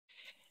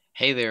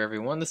Hey there,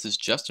 everyone. This is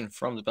Justin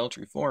from the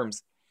Beltry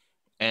Forums,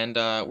 and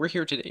we're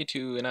here today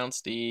to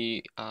announce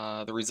the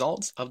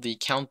results of the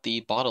Count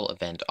the Bottle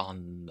event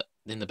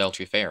in the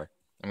Beltry Fair.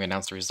 I'm going to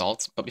announce the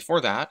results, but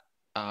before that,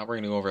 we're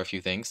going to go over a few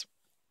things.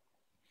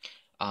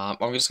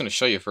 I'm just going to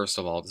show you first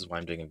of all. This is why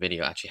I'm doing a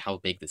video. Actually, how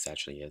big this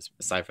actually is,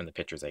 aside from the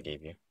pictures I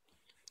gave you.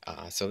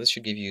 So this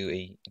should give you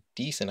a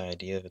decent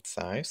idea of its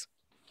size.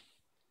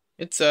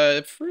 It's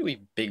a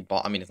really big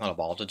ball. I mean, it's not a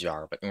ball, it's a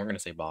jar, but we're going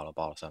to say bottle.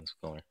 Bottle sounds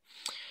cooler.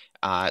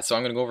 So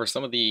I'm going to go over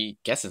some of the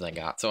guesses I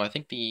got. So I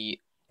think the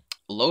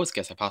lowest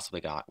guess I possibly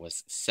got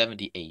was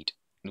 78,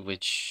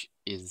 which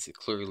is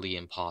clearly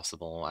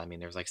impossible. I mean,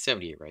 there's like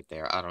 78 right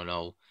there. I don't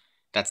know.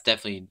 That's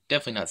definitely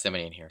not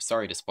 70 in here.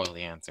 Sorry to spoil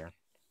the answer.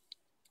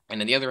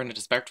 And at the other end of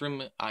the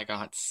spectrum, I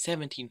got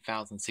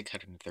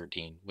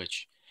 17,613,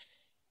 which,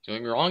 don't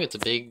get me wrong, it's a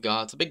big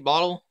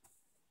bottle,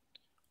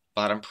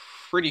 but I'm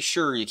pretty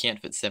sure you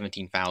can't fit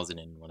 17,000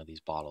 in one of these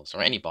bottles,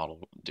 or any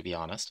bottle, to be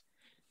honest.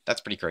 That's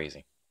pretty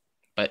crazy.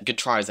 But good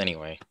tries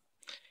anyway.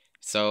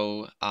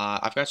 So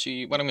I've got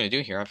you, what I'm going to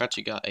do here, I've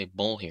actually got a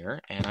bowl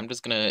here, and I'm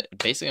just going to,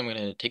 basically I'm going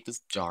to take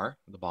this jar,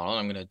 the bottle, and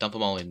I'm going to dump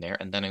them all in there,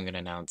 and then I'm going to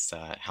announce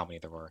how many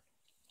there were.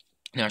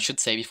 Now I should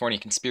say, before any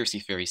conspiracy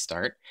theories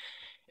start,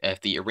 if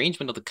the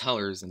arrangement of the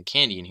colors and the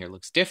candy in here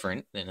looks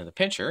different than in the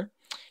picture,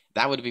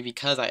 that would be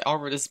because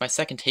this is my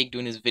second take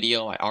doing this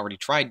video, I already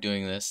tried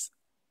doing this,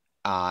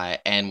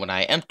 and when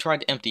I tried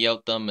to empty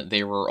out them,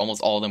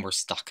 almost all of them were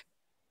stuck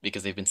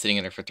because they've been sitting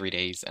in there for 3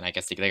 days, and I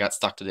guess they got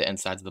stuck to the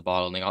insides of the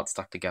bottle, and they got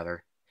stuck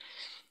together.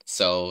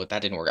 So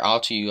that didn't work. I'll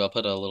actually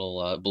put a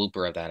little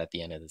blooper of that at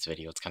the end of this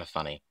video. It's kind of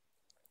funny.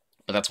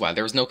 But that's why.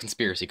 There was no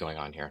conspiracy going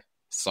on here.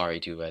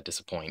 Sorry to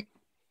disappoint.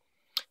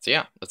 So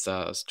yeah, let's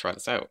try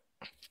this out.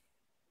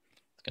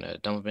 Just gonna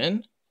dump them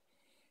in.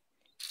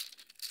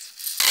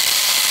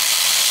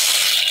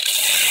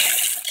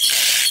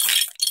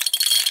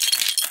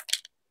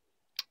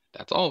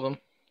 That's all of them.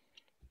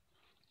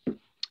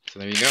 So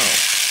there you go.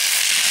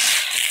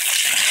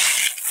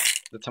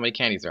 That's how many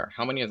candies there are.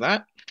 How many is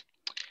that?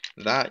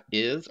 That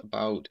is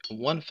about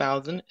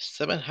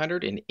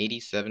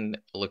 1,787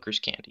 licorice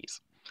candies.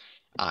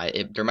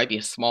 There might be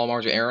a small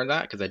margin of error in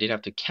that because I did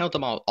have to count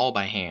them all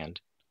by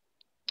hand.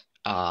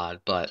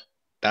 But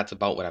that's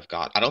about what I've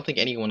got. I don't think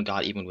anyone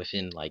got even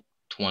within like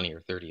 20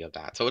 or 30 of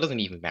that, so it doesn't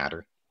even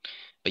matter.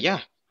 But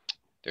yeah,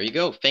 there you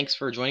go. Thanks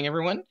for joining,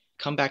 everyone.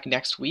 Come back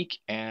next week,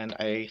 and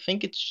I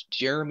think it's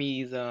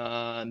Jeremy's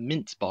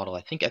mint bottle.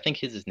 I think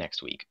his is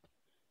next week.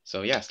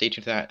 So yeah, stay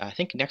tuned to that. I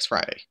think next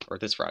Friday, or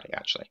this Friday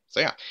actually. So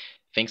yeah,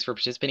 thanks for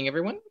participating,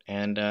 everyone,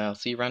 and I'll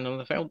see you around on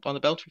the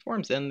Beltry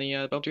Forums and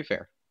the Beltry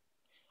Fair.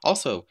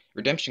 Also,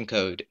 redemption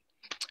code.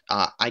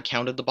 I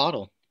counted the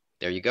bottle.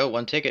 There you go.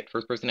 1 ticket.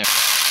 First person ever.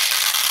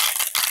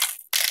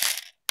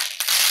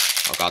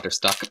 Oh god, they're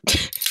stuck.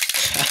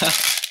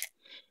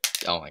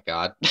 Oh my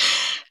god.